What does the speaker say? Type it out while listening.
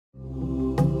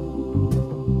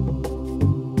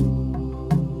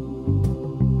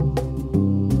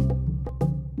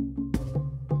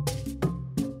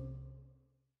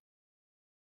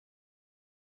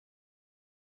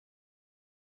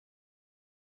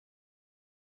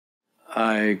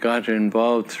I got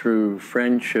involved through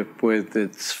friendship with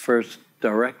its first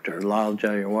director, Lal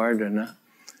Jayawardena.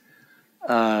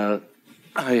 I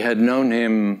had known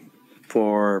him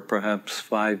for perhaps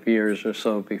 5 years or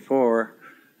so before,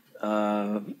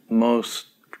 most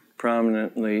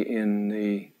prominently in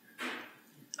the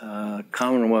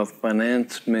Commonwealth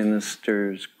Finance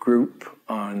Ministers group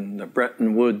on the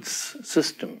Bretton Woods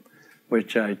system,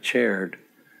 which I chaired.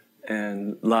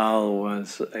 And Lal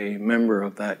was a member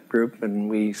of that group, and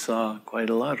we saw quite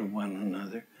a lot of one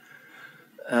another.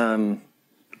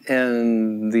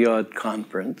 And the odd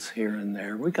conference here and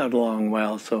there. We got along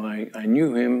well, so I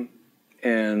knew him.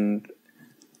 And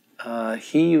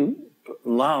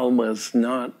Lal was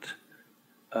not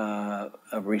a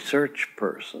research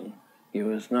person. He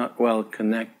was not well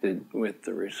connected with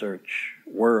the research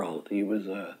world. He was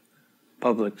a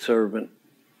public servant.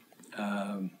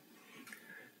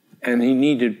 And he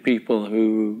needed people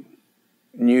who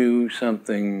knew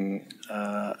something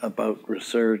about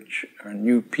research or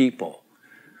knew people.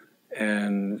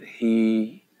 And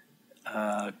he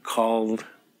called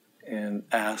and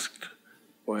asked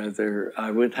whether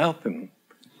I would help him.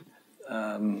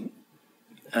 And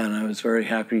I was very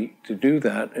happy to do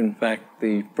that. In fact,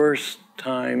 the first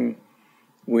time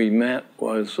we met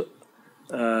was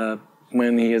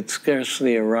when he had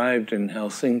scarcely arrived in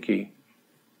Helsinki.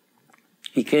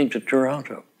 He came to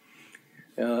Toronto,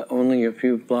 only a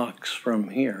few blocks from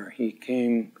here. He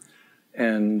came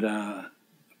and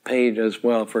paid as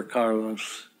well for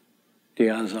Carlos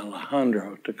Diaz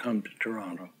Alejandro to come to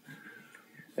Toronto.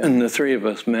 And the three of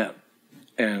us met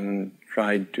and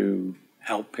tried to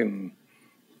help him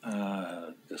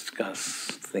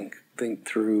discuss, think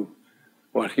through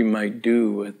what he might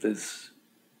do with this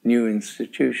new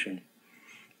institution.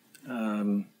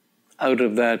 Out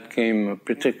of that came a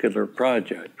particular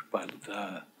project, but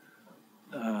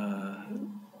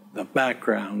the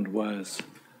background was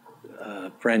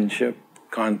friendship,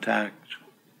 contact,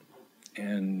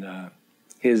 and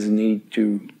his need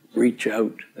to reach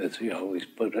out, as he always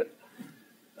put it,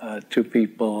 to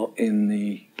people in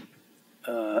the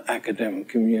academic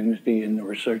community, in the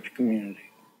research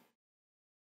community.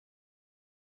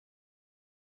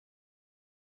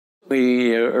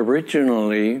 We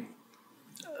originally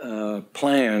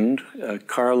planned,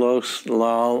 Carlos,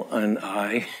 Lal, and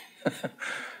I,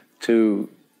 to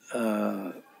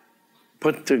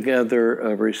put together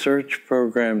a research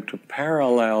program to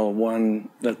parallel one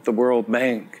that the World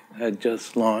Bank had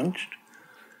just launched.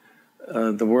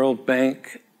 The World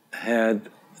Bank had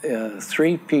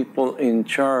 3 people in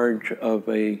charge of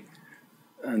an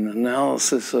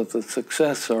analysis of the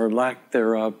success or lack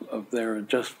thereof of their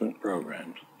adjustment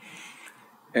programs.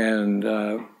 And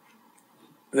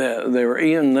they were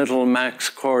Ian Little, Max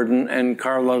Corden, and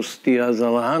Carlos Diaz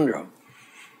Alejandro.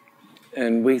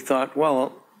 And we thought,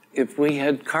 well, if we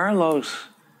had Carlos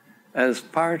as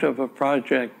part of a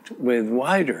project with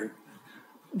WIDER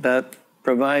that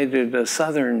provided a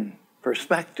Southern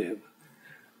perspective,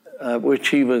 which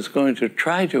he was going to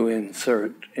try to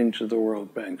insert into the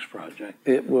World Bank's project,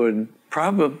 it would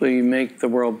probably make the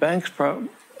World Bank's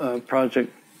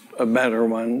project a better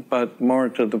one, but more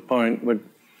to the point would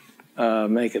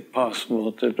make it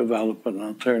possible to develop an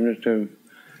alternative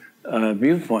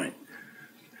viewpoint.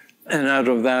 And out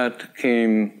of that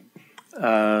came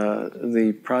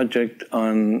the project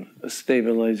on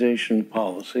stabilization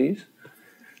policies.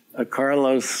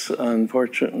 Carlos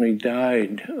unfortunately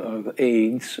died of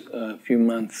AIDS a few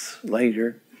months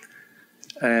later,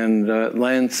 and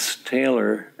Lance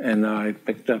Taylor and I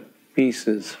picked up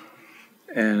pieces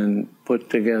and put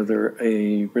together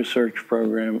a research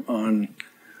program on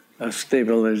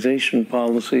stabilization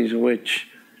policies, which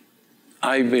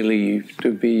I believe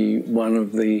to be one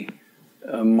of the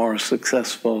more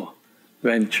successful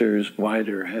ventures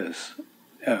WIDER has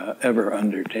ever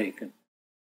undertaken.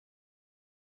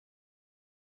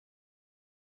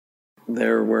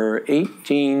 There were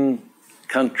 18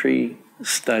 country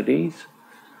studies.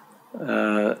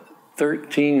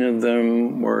 13 of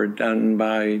them were done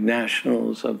by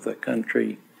nationals of the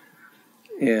country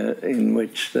in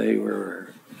which they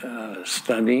were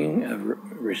studying,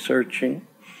 researching.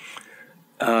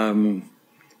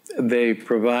 They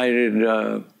provided,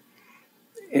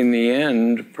 in the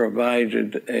end,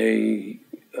 provided a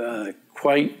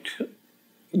quite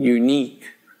unique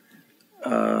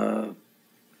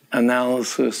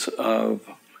analysis of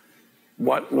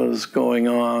what was going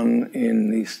on in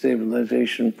the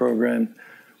stabilization program,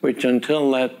 which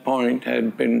until that point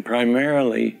had been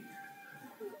primarily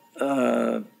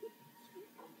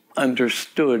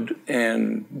understood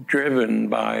and driven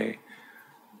by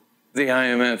the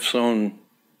IMF's own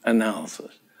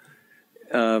analysis.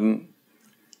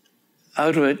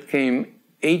 out of it came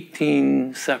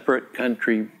 18 separate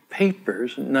country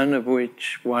papers, none of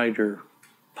which WIDER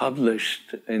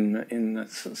published in the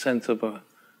sense of a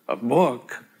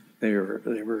book. They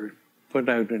were put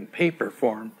out in paper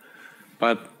form.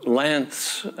 But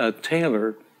Lance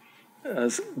Taylor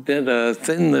did a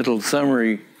thin little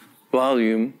summary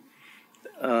volume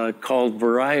called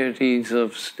Varieties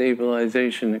of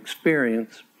Stabilization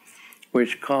Experience,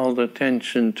 which called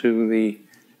attention to the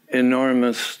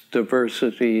enormous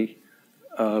diversity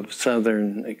of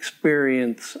Southern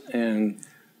experience and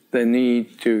the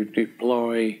need to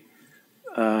deploy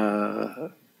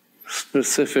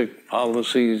specific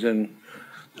policies and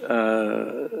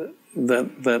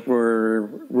that were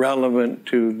relevant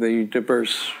to the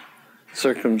diverse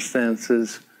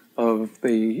circumstances of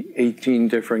the 18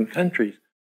 different countries.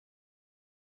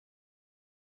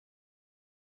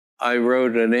 I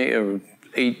wrote an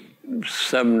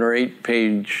 7 or 8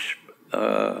 page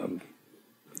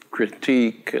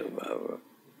critique,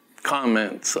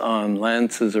 comments on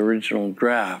Lance's original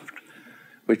draft,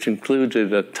 which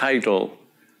included a title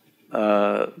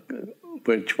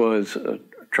which was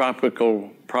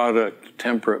Tropical Product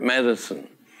Temperate Medicine,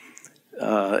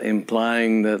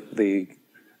 implying that the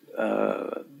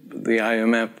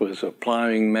IMF was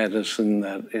applying medicine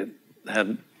that it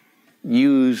had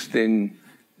used in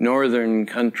northern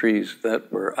countries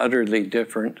that were utterly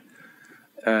different,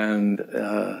 and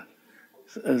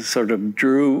sort of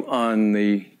drew on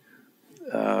the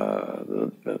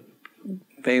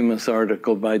famous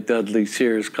article by Dudley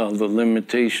Sears called "The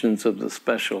Limitations of the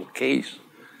Special Case,"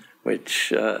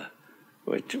 which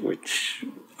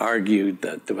argued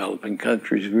that developing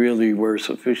countries really were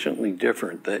sufficiently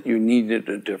different that you needed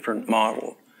a different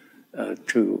model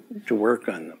to work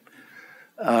on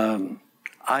them.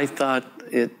 I thought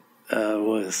it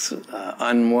was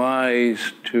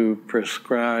unwise to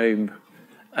prescribe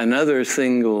another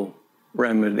single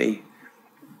remedy,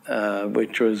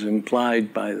 which was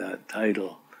implied by that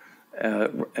title,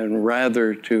 and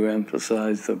rather to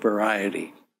emphasize the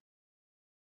variety.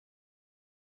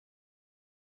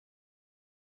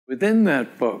 Within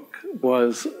that book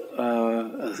was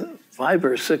a 5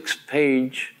 or 6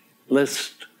 page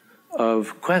list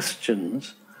of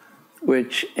questions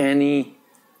which any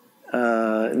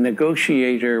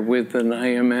negotiator with an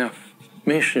IMF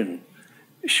mission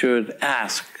should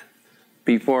ask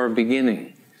before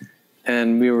beginning.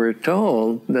 And we were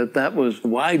told that that was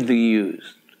widely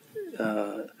used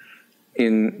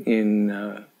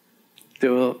in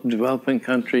developing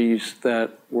countries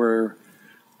that were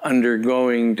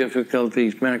undergoing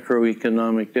difficulties,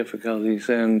 macroeconomic difficulties,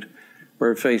 and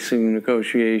were facing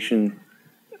negotiation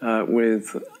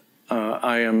with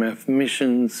IMF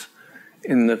missions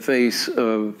in the face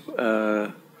of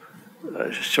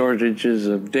shortages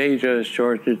of data,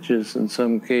 shortages in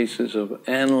some cases of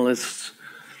analysts.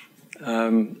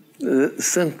 The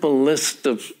simple list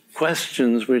of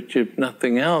questions which, if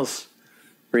nothing else,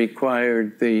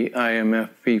 required the IMF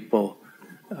people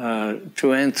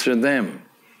to answer them.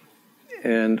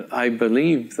 And I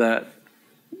believe that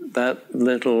that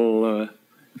little,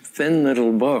 thin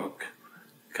little book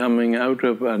coming out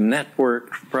of a network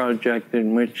project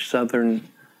in which Southern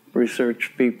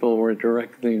research people were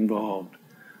directly involved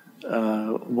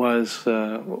was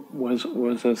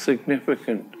a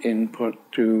significant input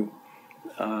to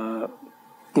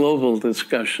global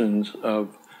discussions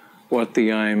of what the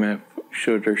IMF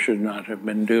should or should not have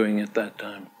been doing at that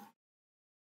time.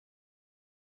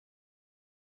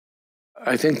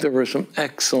 I think there were some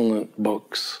excellent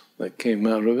books that came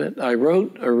out of it. I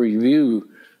wrote a review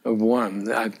of one.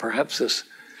 Perhaps this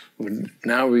would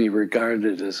now be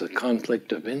regarded as a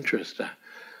conflict of interest.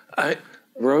 I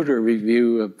wrote a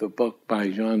review of the book by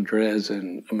Jean Dreze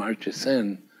and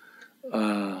Amartya,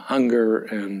 Hunger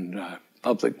and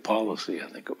Public Policy, I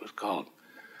think it was called.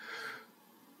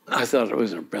 I thought it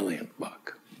was a brilliant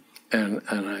book. And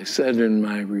I said in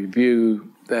my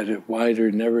review that if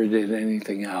WIDER never did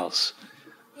anything else,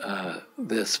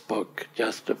 this book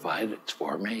justified its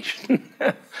formation,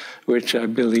 which I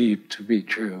believe to be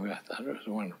true. I thought it was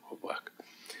a wonderful book.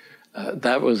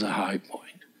 That was a high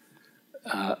point.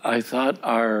 I thought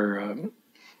our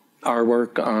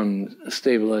work on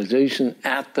stabilization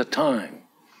at the time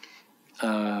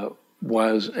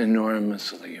was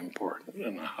enormously important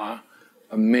and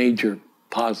a major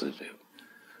positive.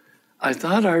 I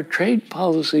thought our trade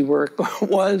policy work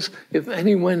was, if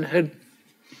anyone had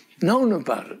known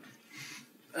about it.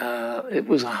 It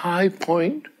was a high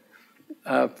point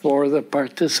for the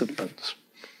participants.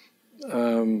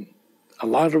 A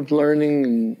lot of learning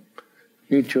and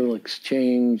mutual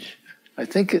exchange. I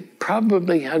think it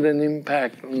probably had an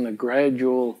impact on the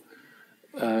gradual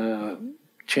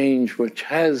change which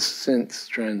has since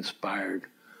transpired,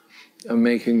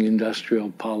 making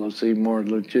industrial policy more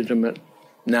legitimate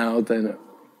now than it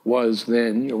was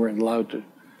then. You weren't allowed to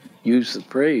use the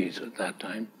phrase at that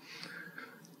time.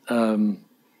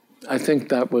 I think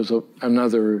that was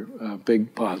another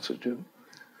big positive.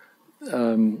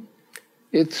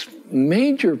 Its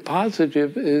major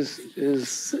positive is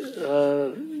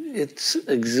its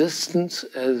existence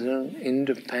as an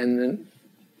independent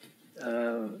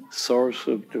source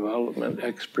of development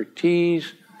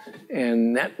expertise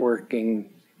and networking,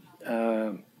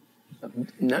 as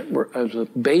a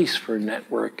base for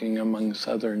networking among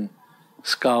Southern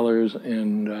scholars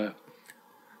and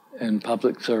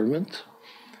public servants.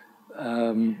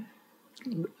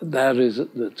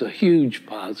 That's a huge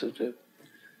positive.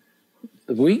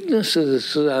 The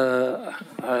weaknesses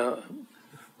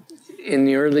in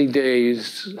the early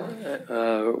days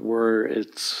were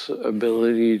its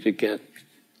ability to get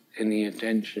any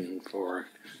attention for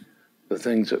the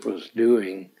things it was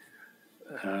doing.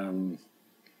 And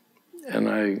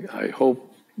I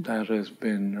hope that has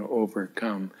been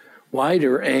overcome.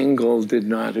 Wider angle did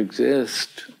not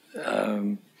exist.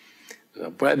 The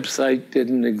website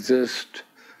didn't exist.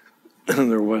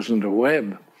 There wasn't a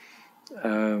web.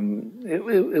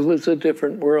 It was a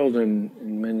different world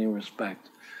in many respects.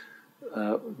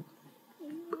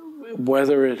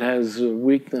 Whether it has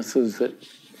weaknesses that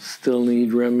still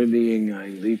need remedying, I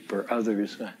leave for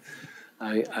others.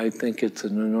 I think it's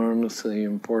an enormously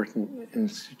important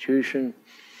institution.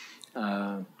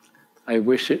 I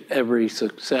wish it every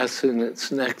success in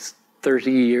its next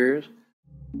 30 years.